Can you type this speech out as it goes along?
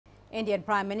Indian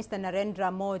Prime Minister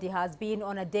Narendra Modi has been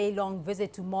on a day-long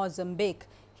visit to Mozambique.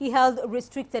 He held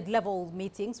restricted-level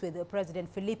meetings with President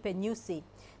Filipe Nyusi.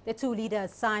 The two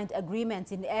leaders signed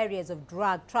agreements in areas of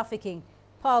drug trafficking,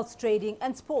 pulse trading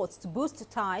and sports to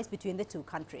boost ties between the two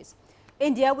countries.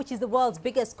 India, which is the world's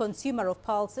biggest consumer of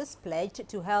pulses, pledged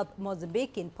to help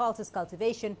Mozambique in pulses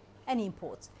cultivation and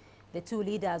imports. The two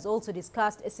leaders also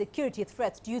discussed security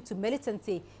threats due to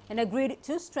militancy and agreed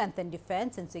to strengthen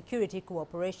defense and security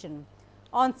cooperation.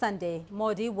 On Sunday,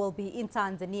 Modi will be in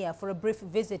Tanzania for a brief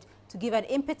visit to give an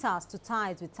impetus to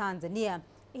ties with Tanzania.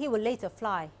 He will later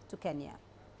fly to Kenya.